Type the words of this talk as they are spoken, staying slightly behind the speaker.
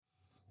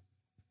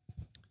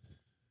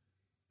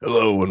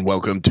Hello and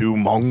welcome to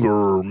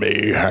Monger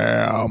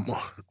Mayhem,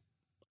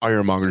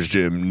 Ironmonger's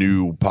Gym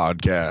new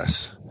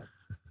podcast.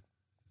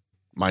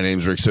 My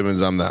name's Rick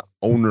Simmons. I'm the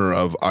owner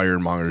of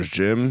Ironmonger's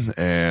Gym,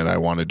 and I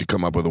wanted to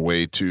come up with a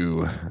way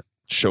to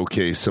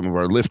showcase some of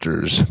our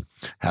lifters,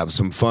 have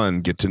some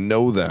fun, get to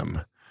know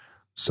them.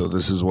 So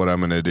this is what I'm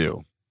going to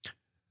do.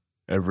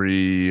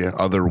 Every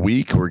other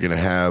week, we're going to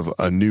have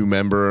a new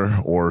member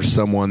or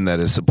someone that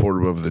is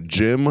supportive of the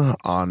gym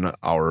on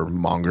our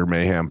Monger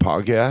Mayhem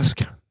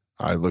podcast.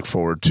 I look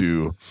forward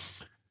to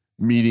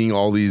meeting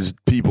all these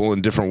people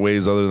in different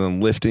ways other than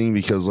lifting,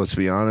 because let's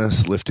be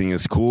honest, lifting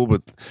is cool,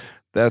 but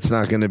that's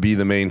not going to be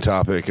the main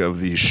topic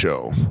of the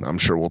show. I'm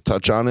sure we'll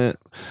touch on it,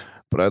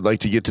 but I'd like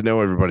to get to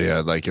know everybody.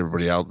 I'd like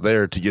everybody out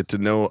there to get to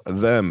know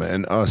them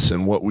and us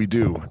and what we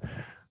do.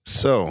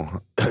 So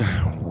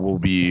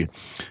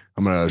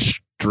I'm going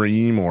to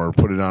stream or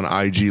put it on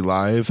IG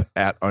Live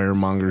at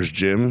Ironmonger's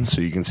Gym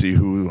so you can see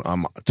who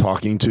I'm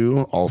talking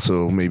to.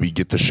 Also, maybe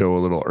get the show a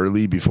little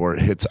early before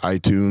it hits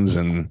iTunes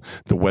and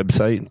the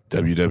website,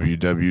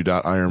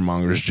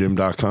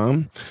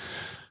 www.ironmongersgym.com.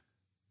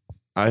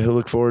 I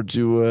look forward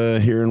to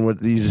hearing what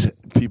these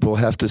people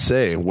have to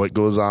say, what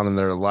goes on in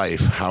their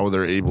life, how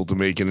they're able to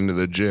make it into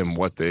the gym,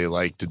 what they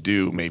like to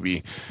do.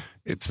 Maybe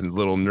it's a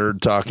little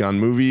nerd talk on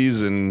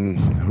movies, and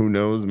who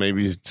knows,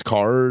 maybe it's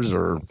cars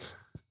or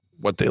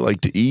what they like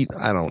to eat.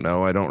 I don't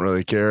know. I don't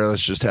really care.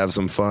 Let's just have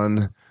some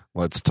fun.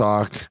 Let's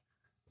talk.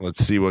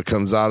 Let's see what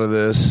comes out of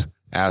this.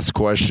 Ask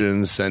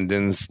questions, send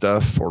in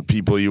stuff or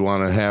people you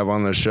want to have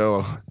on the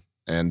show,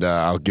 and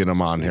I'll get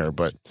them on here.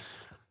 But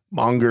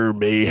Monger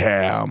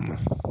Mayhem.